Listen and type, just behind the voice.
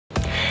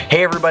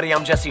Hey everybody,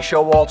 I'm Jesse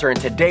Showalter,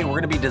 and today we're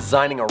going to be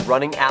designing a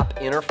running app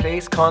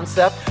interface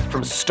concept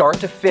from start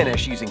to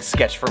finish using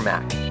Sketch for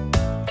Mac.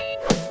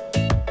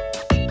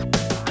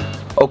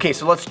 Okay,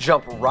 so let's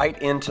jump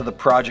right into the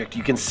project.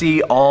 You can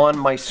see on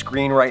my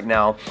screen right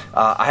now,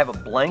 I have a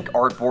blank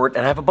artboard and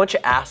I have a bunch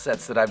of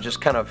assets that I've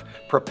just kind of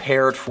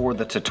prepared for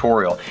the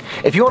tutorial.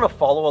 If you want to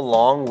follow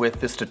along with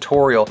this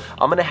tutorial,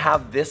 I'm going to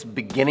have this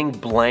beginning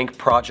blank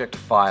project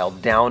file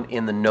down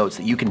in the notes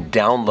that you can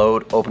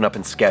download, open up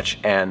in Sketch,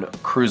 and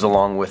cruise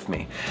along with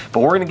me. But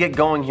we're going to get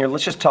going here.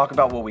 Let's just talk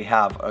about what we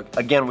have.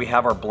 Again, we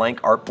have our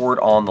blank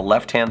artboard on the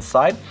left-hand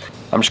side.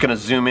 I'm just going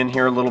to zoom in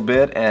here a little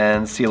bit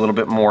and see a little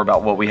bit more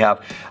about what we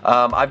have.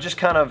 I've just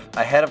kind of,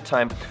 ahead of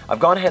time, I've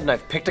gone ahead and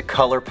I've picked a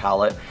color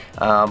palette.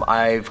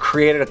 I've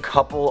created a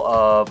couple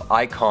of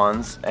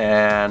icons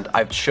and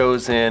I've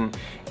chosen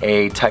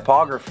a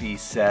typography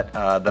set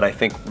that I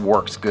think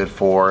works good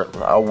for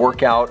a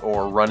workout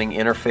or running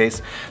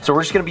interface. So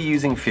we're just going to be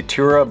using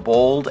Futura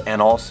Bold and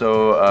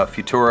also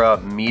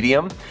Futura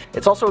Medium.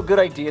 It's also a good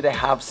idea to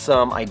have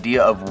some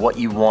idea of what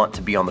you want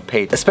to be on the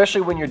page,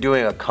 especially when you're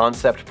doing a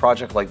concept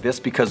project like this,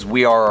 because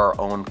we are our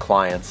own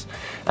clients.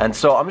 And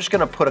so I'm just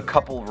going to put a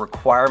couple of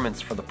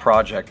requirements for the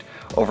project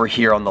over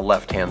here on the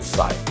left-hand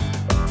side.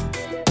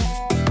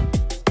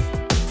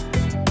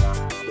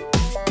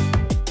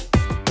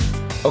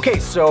 Okay,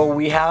 so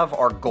we have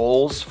our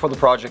goals for the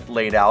project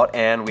laid out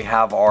and we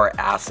have our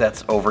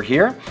assets over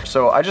here.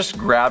 So I just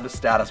grabbed a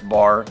status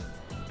bar,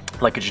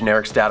 like a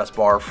generic status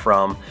bar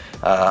from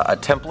a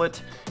template.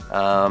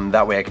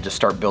 That way I could just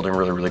start building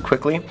really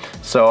quickly.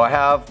 So I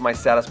have my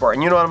status bar,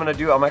 and you know what I'm gonna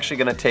do? I'm actually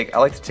gonna take, I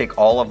like to take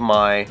all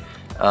my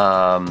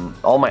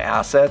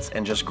assets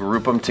and just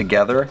group them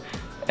together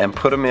and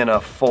put them in a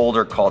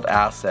folder called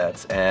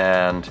assets,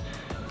 and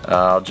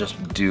I'll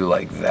just do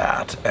like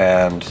that.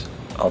 And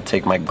I'll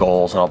take my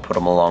goals and I'll put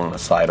them along the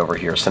side over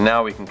here. So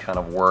now we can kind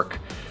of work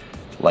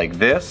like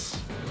this.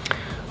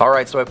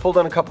 Alright, so I pulled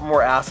in a couple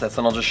more assets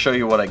and I'll just show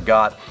you what I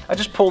got. I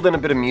just pulled in a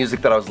bit of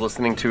music that I was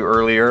listening to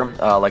earlier,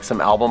 like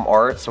some album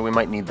art, so we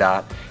might need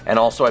that. And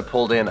also I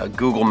pulled in a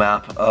Google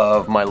map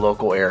of my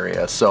local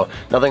area. So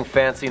nothing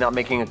fancy, not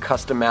making a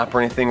custom map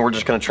or anything. We're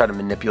just going to try to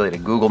manipulate a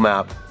Google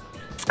map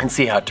and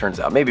see how it turns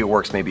out. Maybe it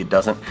works, maybe it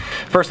doesn't.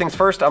 First things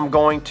first, I'm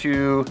going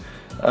to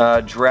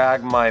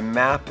drag my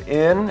map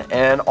in,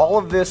 and all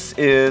of this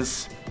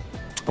is,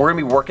 we're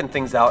gonna be working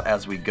things out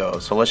as we go.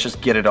 So let's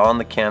just get it on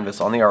the canvas,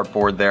 on the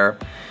artboard there,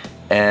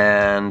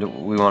 and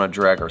we want to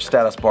drag our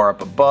status bar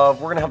up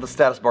above. We're gonna have the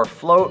status bar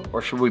float,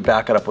 or should we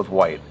back it up with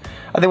white?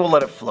 I think we'll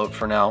let it float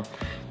for now.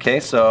 Okay,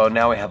 so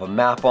now we have a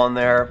map on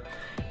there,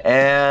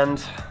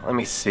 and let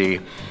me see.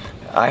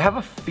 I have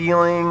a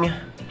feeling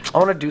I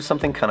want to do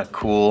something kind of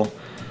cool.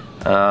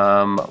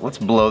 Let's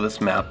blow this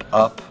map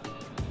up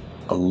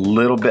a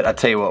little bit. I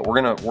tell you what, we're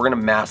gonna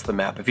mask the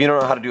map. If you don't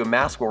know how to do a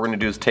mask, what we're gonna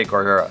do is take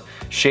our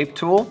shape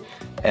tool,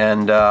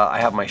 and I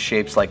have my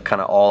shapes like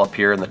kind of all up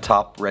here in the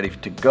top ready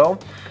to go.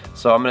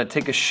 So I'm gonna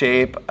take a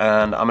shape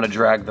and I'm gonna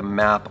drag the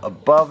map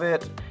above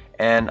it,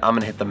 and I'm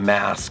gonna hit the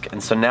mask.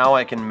 And so now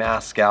I can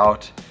mask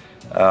out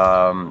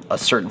a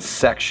certain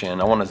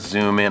section. I want to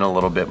zoom in a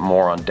little bit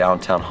more on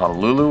downtown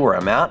Honolulu where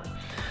I'm at.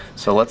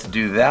 So let's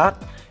do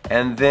that.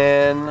 And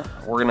then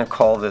we're gonna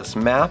call this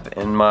map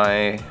in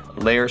my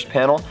layers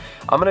panel.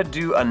 I'm gonna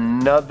do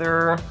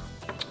another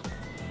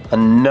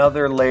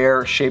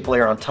layer, shape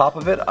layer on top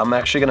of it. I'm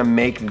actually gonna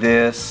make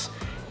this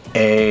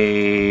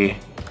a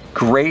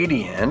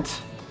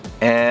gradient,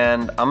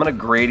 and I'm gonna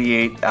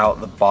gradiate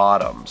out the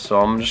bottom. So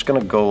I'm just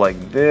gonna go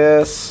like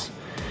this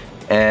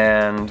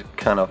and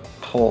kind of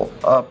pull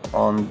up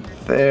on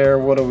there.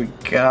 What do we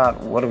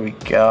got? What do we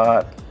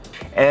got?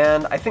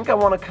 And I think I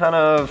wanna kind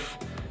of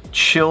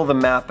chill the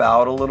map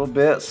out a little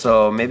bit,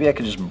 so maybe I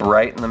could just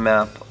brighten the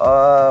map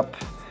up.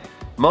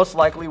 Most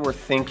likely we're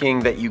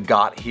thinking that you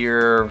got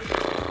here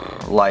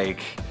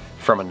like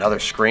from another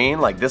screen,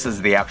 like this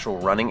is the actual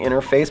running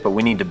interface, but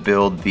we need to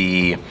build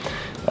the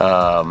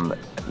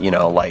you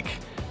know, like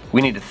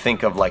we need to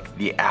think of like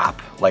the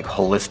app like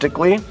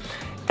holistically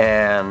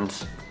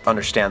and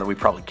understand that we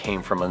probably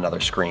came from another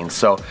screen.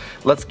 So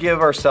let's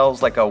give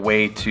ourselves like a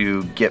way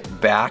to get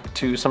back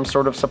to some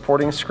sort of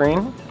supporting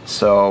screen.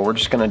 So we're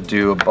just gonna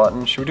do a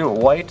button. Should we do it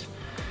white?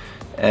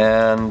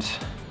 And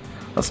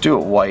let's do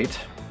it white.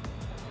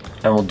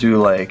 And we'll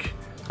do like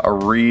a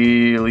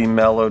really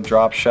mellow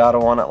drop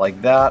shadow on it like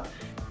that.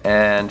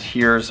 And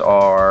here's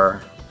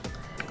our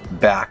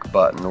back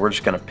button. We're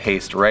just gonna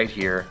paste right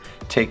here,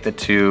 take the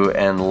two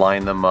and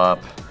line them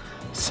up,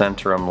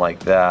 center them like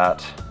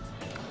that.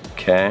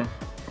 Okay.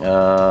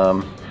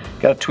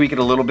 Gotta tweak it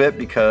a little bit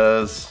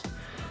because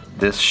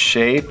this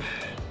shape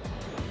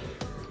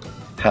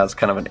has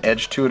kind of an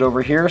edge to it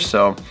over here.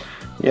 So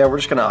yeah, we're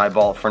just gonna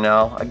eyeball it for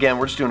now. Again,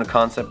 we're just doing a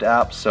concept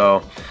app,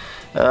 so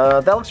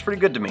that looks pretty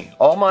good to me.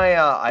 All my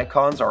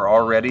icons are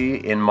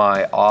already in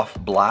my off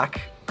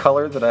black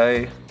color that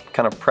I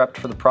kind of prepped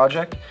for the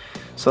project.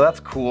 So that's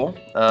cool.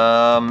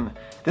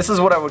 This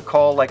is what I would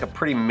call like a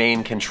pretty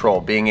main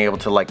control, being able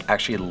to like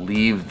actually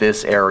leave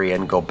this area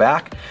and go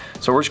back.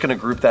 So we're just going to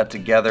group that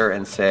together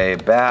and say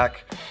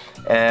back.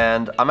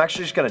 And I'm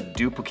actually just going to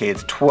duplicate.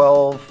 It's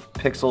 12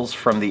 pixels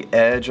from the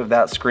edge of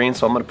that screen.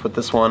 So I'm going to put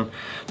this one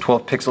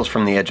 12 pixels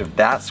from the edge of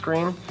that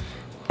screen.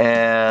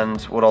 And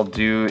what I'll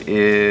do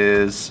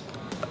is,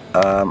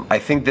 I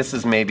think this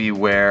is maybe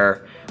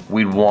where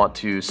we'd want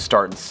to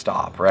start and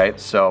stop, right?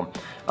 So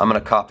I'm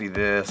going to copy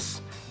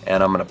this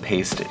and I'm going to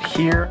paste it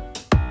here.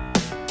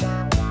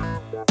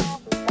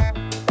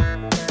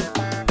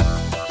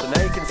 So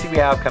now you can see we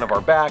have kind of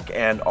our back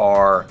and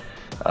our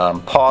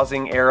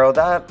pausing arrow.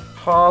 That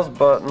pause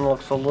button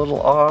looks a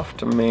little off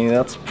to me.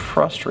 That's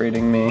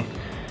frustrating me.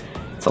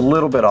 It's a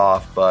little bit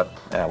off, but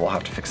yeah, we'll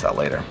have to fix that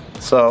later.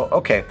 So,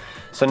 okay,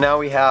 so now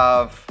we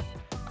have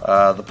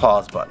the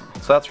pause button.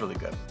 So that's really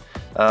good.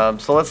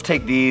 So let's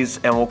take these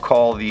and we'll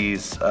call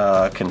these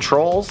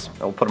controls.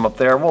 We'll put them up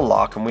there. We'll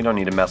lock them. We don't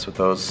need to mess with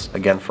those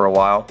again for a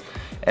while.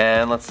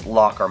 And let's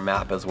lock our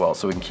map as well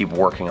so we can keep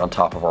working on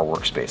top of our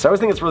workspace. I always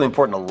think it's really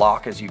important to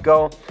lock as you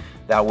go.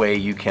 That way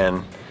you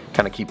can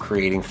kind of keep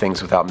creating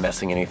things without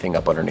messing anything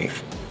up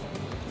underneath.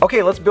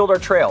 Okay, let's build our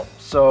trail.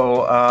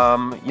 So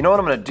you know what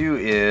I'm going to do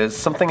is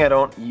something I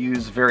don't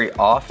use very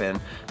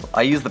often.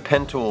 I use the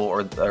pen tool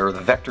or the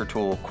vector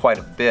tool quite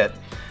a bit,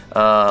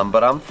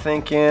 but I'm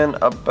thinking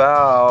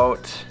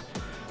about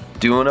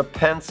doing a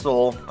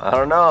pencil. I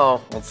don't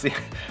know. We'll see.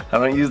 I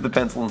don't use the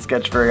pencil in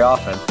Sketch very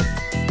often.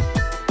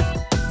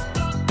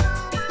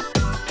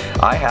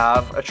 I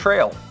have a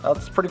trail.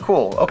 That's pretty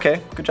cool.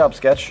 Okay, good job,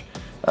 Sketch.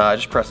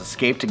 Just press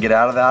escape to get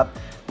out of that.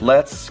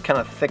 Let's kind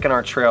of thicken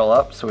our trail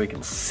up so we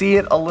can see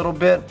it a little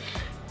bit.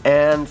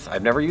 And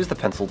I've never used the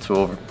pencil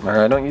tool, or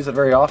I don't use it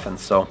very often,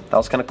 so that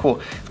was kind of cool.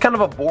 It's kind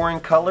of a boring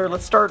color.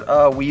 Let's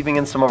start weaving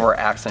in some of our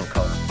accent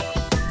colors.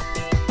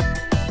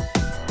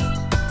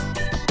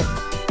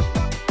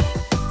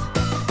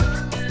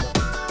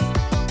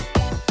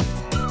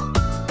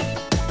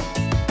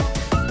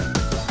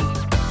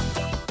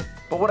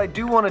 But what I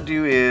do want to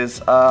do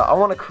is I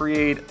want to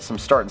create some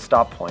start and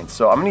stop points.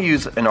 So I'm going to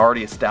use an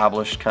already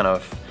established kind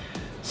of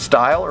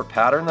style or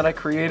pattern that I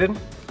created.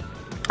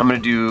 I'm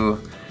going to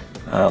do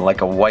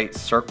like a white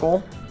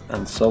circle,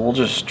 and so we'll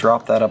just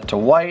drop that up to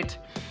white.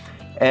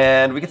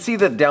 And we can see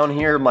that down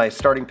here my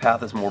starting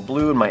path is more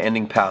blue and my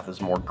ending path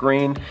is more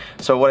green.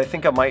 So what I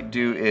think I might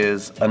do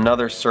is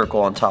another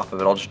circle on top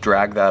of it. I'll just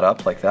drag that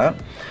up like that,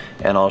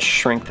 and I'll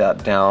shrink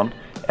that down,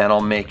 and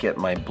I'll make it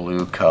my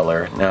blue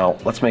color. Now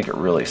let's make it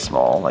really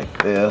small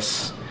like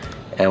this,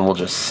 and we'll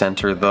just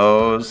center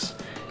those.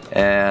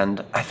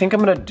 And I think I'm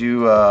gonna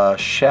do a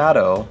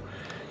shadow,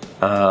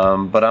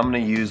 but I'm gonna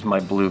use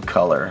my blue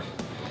color,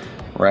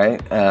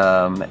 right?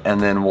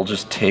 And then we'll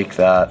just take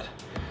that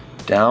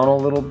down a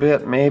little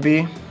bit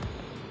maybe.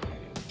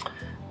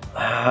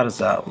 How does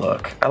that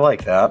look? I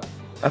like that.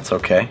 That's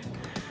okay.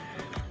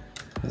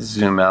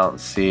 Zoom out and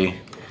see.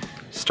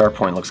 Start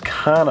point looks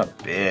kind of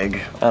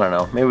big. I don't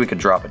know. Maybe we could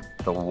drop it,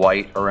 the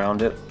white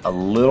around it a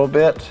little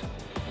bit,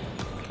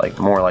 like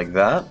more like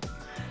that.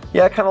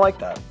 Yeah, I kind of like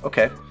that.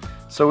 Okay.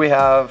 So we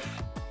have,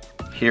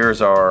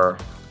 here's our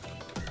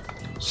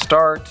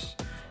start,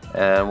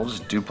 and we'll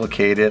just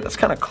duplicate it. It's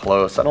kind of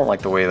close. I don't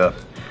like the way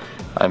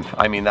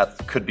I mean,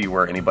 that could be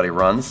where anybody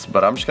runs,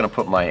 but I'm just going to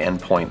put my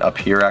endpoint up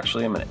here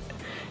actually. I'm going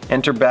to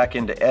enter back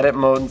into edit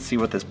mode and see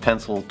what this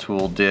pencil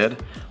tool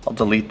did. I'll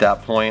delete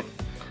that point.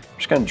 I'm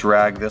just going to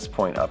drag this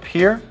point up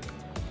here.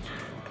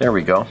 There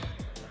we go.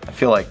 I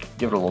feel like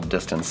give it a little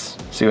distance.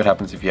 See what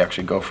happens if you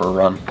actually go for a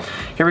run.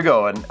 Here we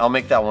go, and I'll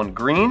make that one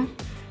green.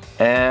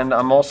 And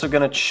I'm also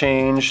going to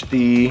change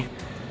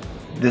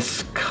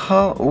this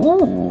color.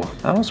 Ooh,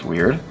 that was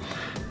weird.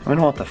 We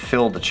don't want the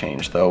fill to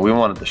change though. We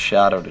wanted the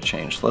shadow to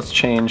change. So let's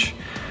change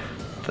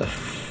the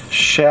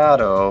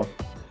shadow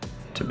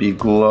to be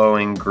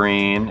glowing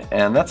green.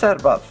 And that's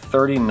at about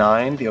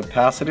 39, the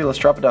opacity. Let's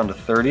drop it down to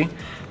 30.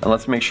 And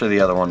let's make sure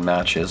the other one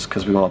matches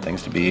because we want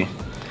things to be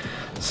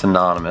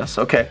synonymous.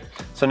 Okay,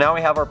 so now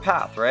we have our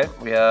path, right?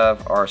 We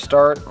have our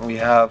start, we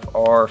have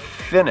our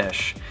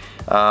finish.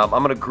 I'm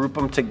going to group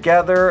them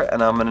together,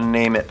 and I'm going to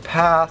name it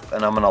path,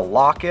 and I'm going to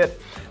lock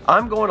it.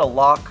 I'm going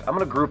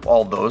to group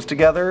all those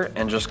together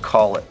and just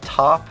call it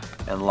top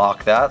and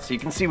lock that. So you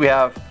can see we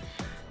have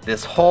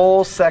this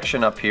whole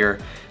section up here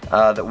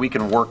that we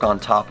can work on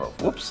top of.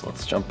 Whoops,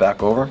 let's jump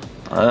back over.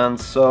 And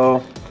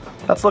so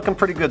that's looking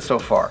pretty good so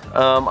far.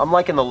 I'm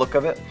liking the look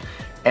of it.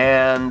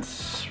 And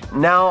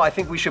now I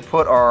think we should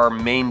put our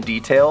main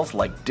details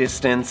like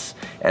distance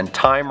and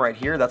time right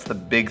here. That's the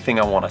big thing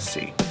I want to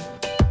see.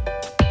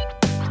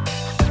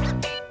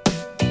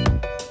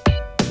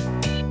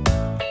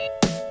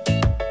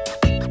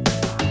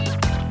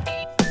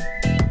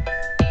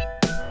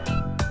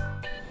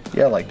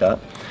 Yeah, I like that.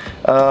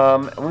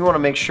 We want to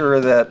make sure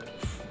that,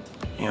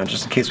 you know,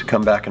 just in case we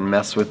come back and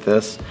mess with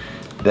this,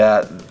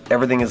 that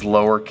everything is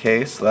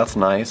lowercase. So that's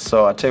nice.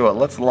 So I tell you what,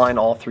 let's line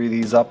all three of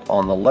these up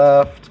on the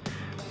left.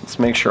 Let's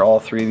make sure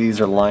all three of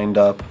these are lined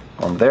up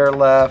on their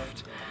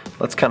left.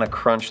 Let's kind of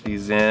crunch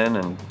these in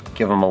and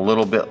give them a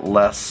little bit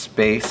less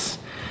space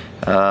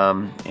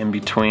in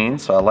between.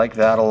 So I like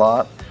that a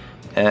lot.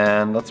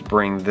 And let's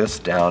bring this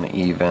down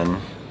even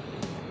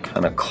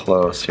kind of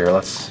close here.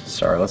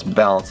 Let's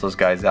balance those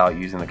guys out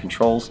using the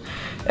controls,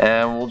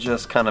 and we'll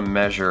just kind of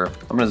measure.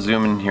 I'm going to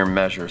zoom in here and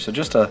measure. So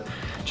just a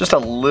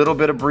little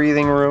bit of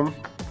breathing room,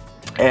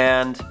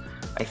 and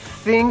I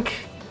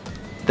think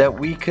that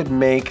we could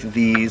make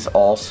these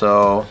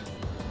also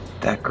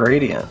that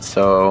gradient.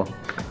 So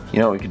you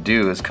know what we could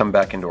do is come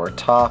back into our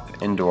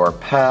top, into our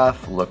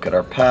path, look at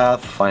our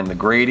path, find the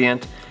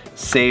gradient,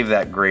 save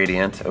that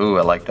gradient. Ooh,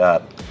 I like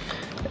that.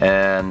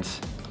 And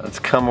let's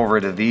come over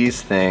to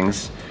these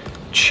things,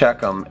 check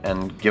them,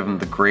 and give them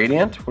the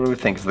gradient. What do we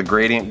think? Is the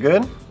gradient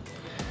good?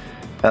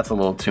 That's a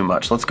little too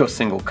much. Let's go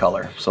single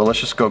color. So let's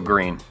just go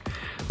green.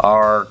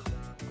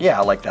 Yeah,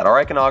 I like that. Our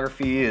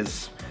iconography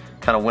is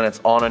kind of when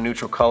it's on a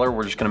neutral color,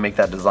 we're just going to make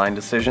that design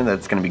decision that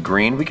it's going to be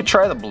green. We could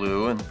try the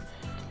blue and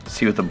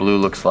see what the blue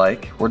looks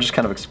like. We're just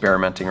kind of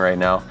experimenting right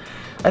now.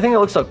 I think it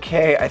looks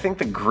okay. I think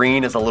the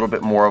green is a little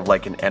bit more of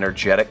like an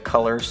energetic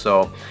color,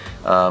 so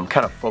kind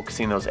of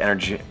focusing those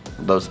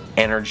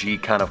energy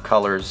kind of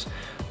colors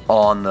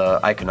on the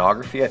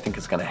iconography I think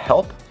is going to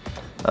help.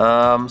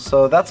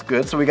 So that's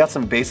good. So we got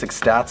some basic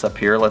stats up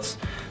here. Let's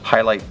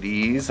highlight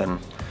these and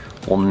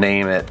we'll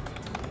name it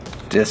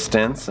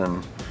distance,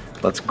 and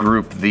let's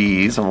group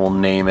these and we'll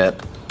name it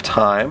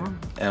time,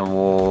 and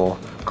we'll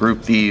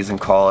group these and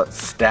call it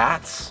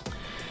stats.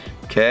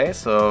 Okay,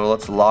 so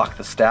let's lock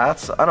the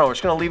stats. I don't know, we're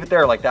just gonna leave it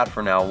there like that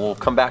for now. We'll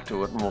come back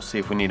to it and we'll see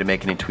if we need to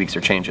make any tweaks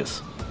or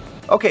changes.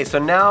 Okay, so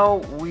now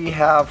we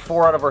have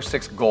 4 out of our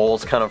 6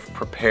 goals kind of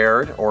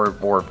prepared or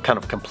kind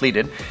of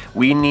completed.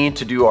 We need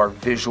to do our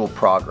visual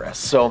progress.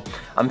 So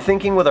I'm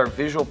thinking with our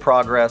visual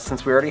progress,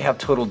 since we already have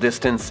total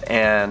distance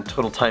and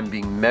total time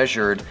being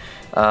measured,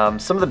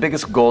 some of the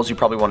biggest goals you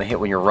probably want to hit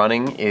when you're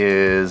running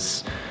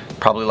is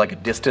probably like a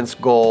distance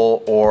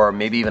goal or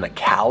maybe even a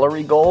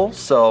calorie goal.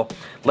 So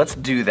let's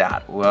do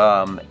that.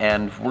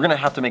 And we're gonna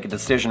have to make a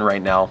decision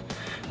right now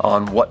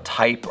on what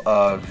type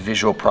of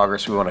visual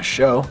progress we want to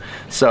show.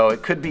 So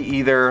it could be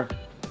either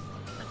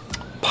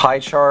pie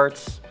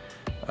charts,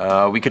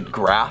 we could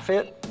graph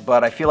it,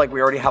 but I feel like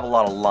we already have a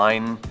lot of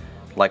line,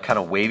 like kind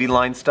of wavy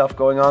line stuff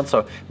going on.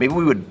 So maybe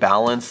we would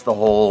balance the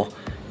whole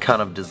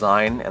kind of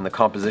design and the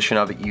composition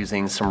of it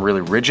using some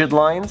really rigid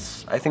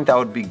lines. I think that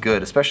would be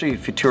good, especially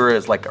if Futura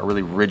is like a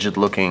really rigid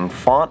looking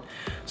font.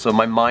 So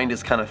my mind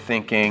is kind of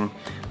thinking,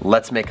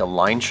 let's make a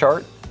line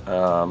chart.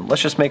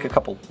 Let's just make a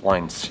couple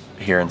lines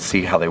here and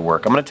see how they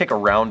work. I'm gonna take a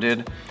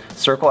rounded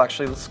circle.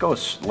 Actually, let's go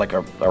like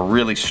a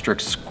really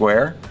strict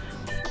square.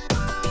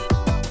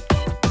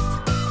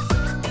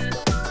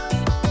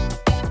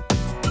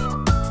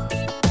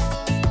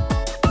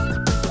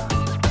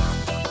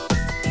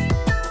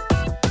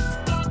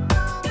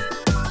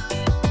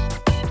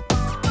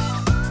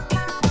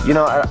 You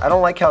know, I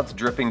don't like how it's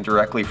dripping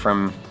directly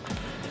from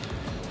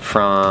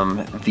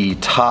the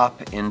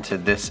top into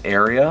this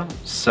area.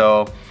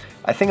 So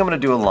I think I'm gonna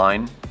do a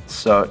line.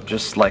 So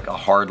just like a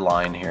hard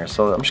line here.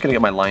 So I'm just gonna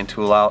get my line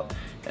tool out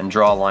and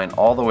draw a line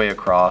all the way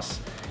across.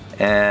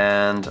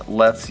 And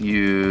let's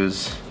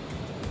use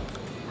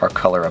our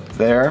color up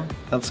there.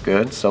 That's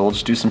good. So we'll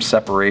just do some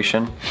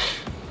separation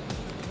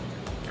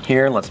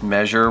here. Let's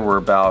measure. We're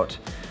about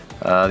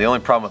the only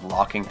problem with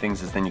locking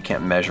things is then you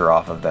can't measure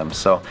off of them.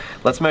 So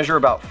let's measure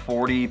about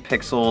 40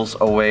 pixels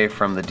away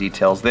from the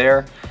details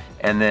there,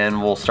 and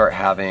then we'll start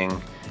having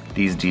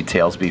these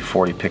details be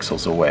 40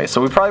 pixels away.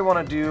 So we probably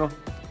want to do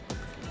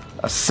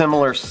a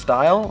similar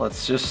style.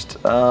 Let's just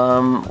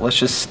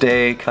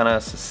stay kind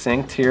of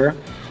succinct here.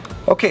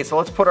 Okay, so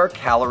let's put our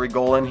calorie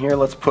goal in here.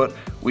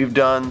 We've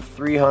done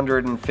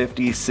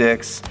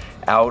 356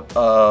 out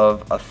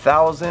of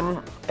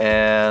 1,000,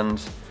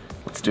 and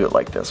let's do it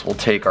like this. We'll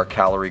take our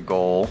calorie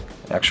goal,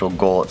 actual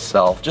goal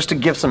itself, just to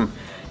give some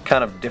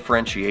kind of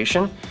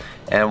differentiation,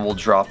 and we'll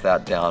drop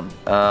that down.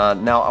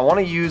 Now I want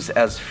to use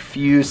as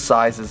few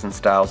sizes and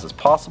styles as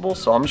possible,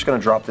 so I'm just going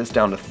to drop this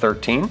down to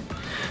 13.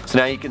 So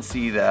now you can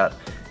see that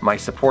my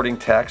supporting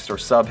text or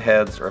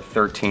subheads are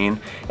 13,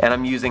 and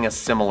I'm using a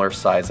similar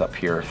size up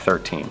here,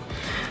 13.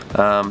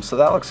 So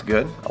that looks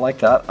good. I like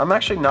that. I'm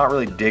actually not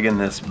really digging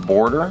this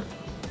border,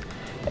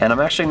 and I'm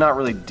actually not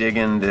really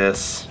digging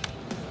this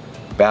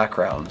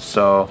background.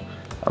 So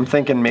I'm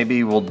thinking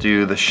maybe we'll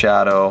do the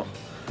shadow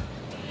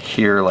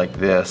here like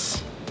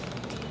this,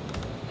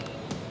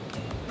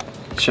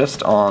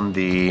 just on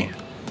the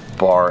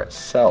bar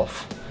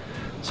itself.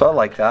 So I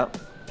like that.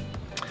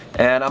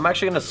 And I'm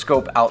actually going to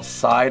scope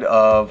outside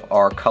of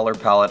our color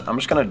palette. I'm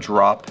just going to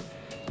drop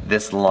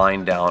this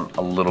line down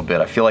a little bit.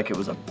 I feel like it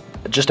was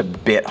just a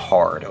bit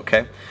hard,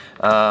 okay?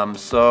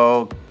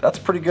 So that's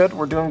pretty good.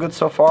 We're doing good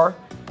so far.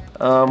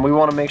 We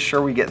want to make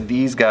sure we get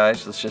these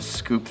guys. Let's just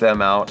scoop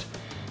them out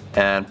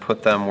and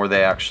put them where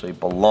they actually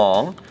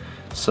belong.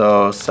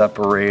 So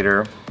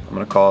separator, I'm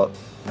going to call it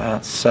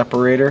that,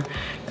 separator,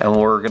 and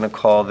we're going to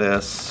call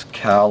this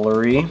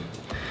calorie,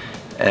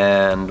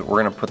 and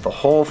we're going to put the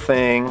whole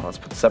thing, let's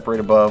put separate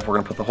above, we're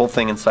going to put the whole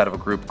thing inside of a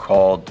group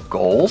called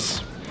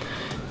goals.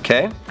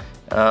 Okay,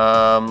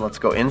 let's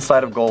go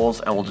inside of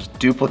goals, and we'll just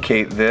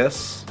duplicate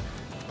this.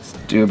 Let's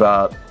do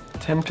about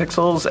 10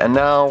 pixels, and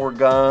now we're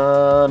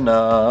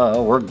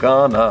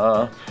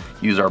gonna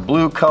use our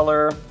blue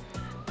color,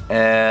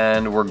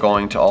 and we're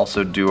going to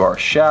also do our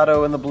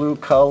shadow in the blue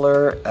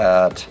color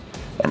at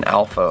an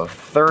alpha of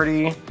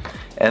 30.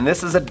 And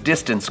this is a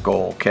distance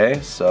goal,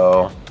 okay?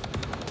 So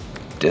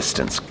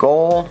distance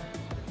goal,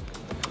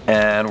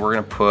 and we're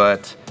gonna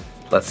put,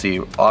 let's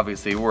see,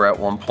 obviously we're at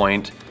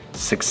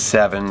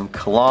 1.67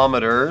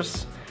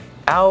 kilometers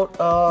out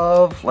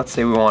of, let's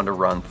say we wanted to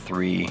run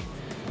 3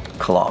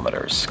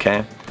 kilometers,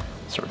 okay?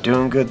 So we're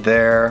doing good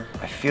there.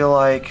 I feel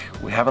like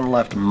we haven't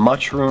left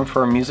much room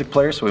for our music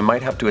player, so we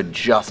might have to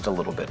adjust a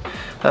little bit.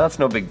 That's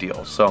no big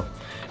deal. So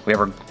we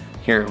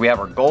have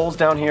our goals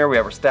down here, we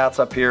have our stats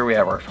up here, we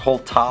have our whole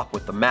top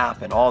with the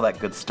map and all that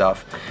good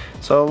stuff.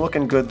 So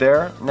looking good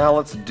there. Now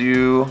let's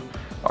do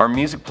our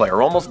music player.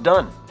 We're almost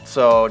done.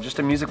 So just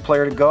a music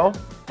player to go.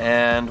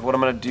 And what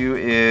I'm gonna do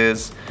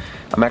is,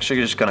 I'm actually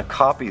just gonna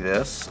copy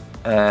this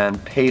and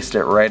paste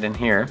it right in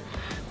here.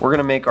 We're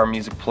gonna make our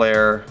music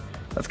player,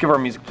 let's give our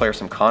music player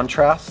some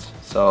contrast.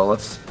 So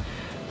let's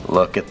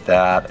look at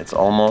that. It's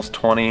almost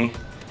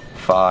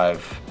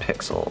 25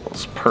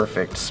 pixels.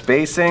 Perfect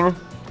spacing.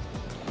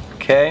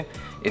 Okay,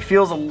 it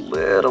feels a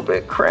little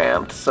bit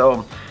cramped,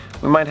 so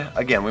we might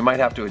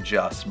have to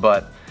adjust,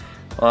 but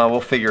we'll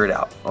figure it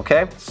out.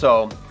 Okay,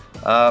 so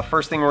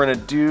first thing we're gonna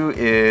do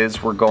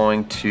is we're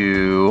going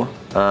to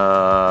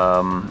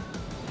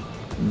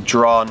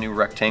draw a new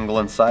rectangle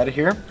inside of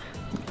here.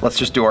 Let's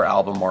just do our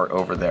album art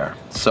over there.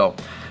 So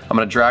I'm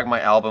gonna drag my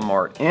album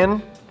art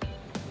in,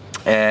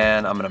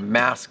 and I'm gonna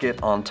mask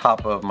it on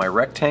top of my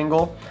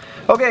rectangle.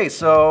 Okay,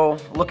 so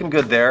looking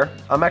good there.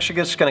 I'm actually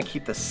just gonna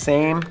keep the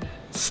same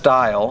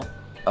style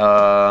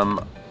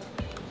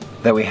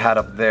that we had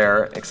up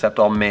there, except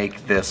I'll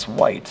make this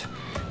white.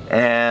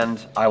 And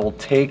I will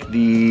take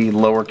the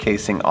lower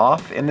casing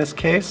off in this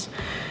case,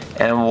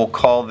 and we'll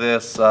call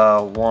this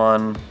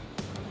 1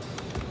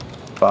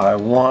 by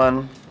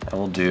 1, and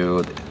we'll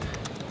do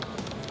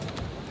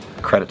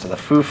credit to the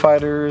Foo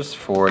Fighters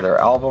for their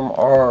album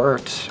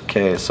art.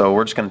 Okay, so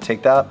we're just gonna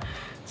take that,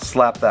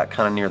 slap that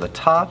kind of near the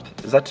top.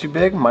 Is that too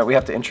big? Might we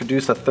have to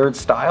introduce a third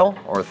style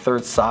or a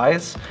third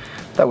size?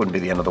 That wouldn't be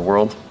the end of the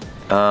world.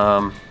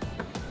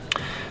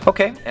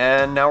 Okay,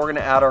 and now we're gonna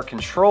add our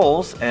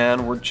controls,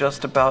 and we're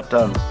just about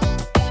done.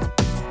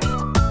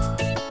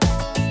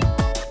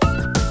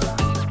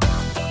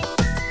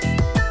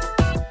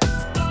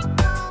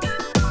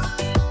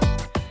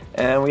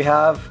 And we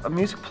have a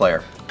music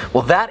player.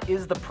 Well, that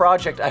is the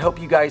project. I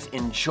hope you guys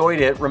enjoyed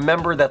it.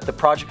 Remember that the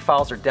project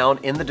files are down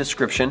in the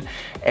description.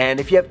 And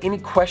if you have any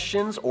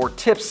questions or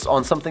tips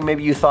on something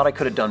maybe you thought I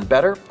could have done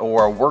better,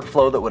 or a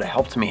workflow that would have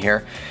helped me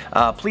here,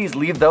 please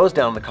leave those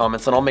down in the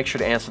comments, and I'll make sure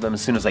to answer them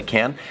as soon as I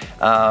can.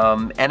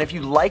 And if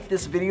you like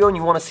this video and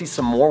you want to see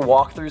some more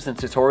walkthroughs and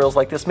tutorials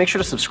like this, make sure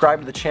to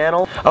subscribe to the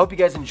channel. I hope you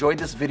guys enjoyed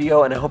this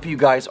video, and I hope you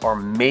guys are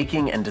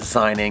making and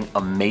designing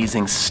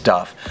amazing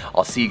stuff.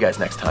 I'll see you guys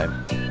next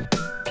time.